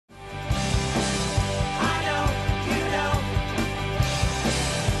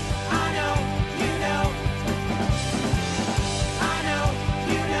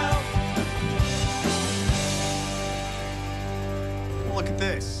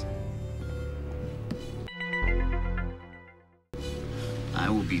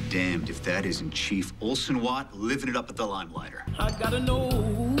will be damned if that isn't Chief Olsen Watt living it up at the Limelighter. I gotta know,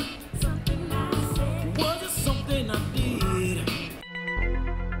 was it something I did?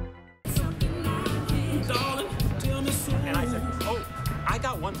 Darling, tell me so. And I said, oh, I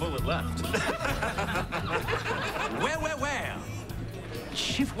got one bullet left. Well.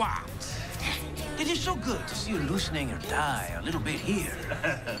 Chief Watt, it is so good to see you loosening your tie a little bit here.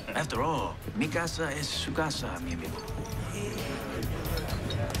 After all, mi casa es su casa, mi amigo.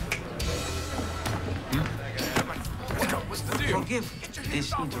 What's the deal? Forgive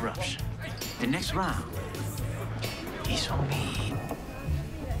this interruption. The next round is on me.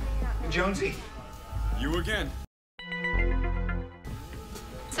 Jonesy. You again.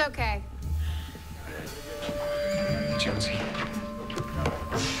 It's okay. Jonesy.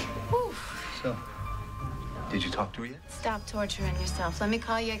 Whew. So, did you talk to her yet? Stop torturing yourself. Let me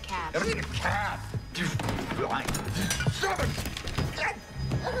call you a cab. I don't need a cab. You blind. Stop it!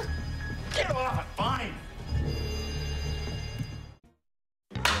 Get off it, fine.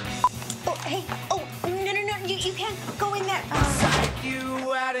 Oh, hey, oh, no, you can't go in there. Psych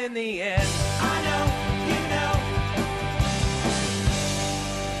you out in the end.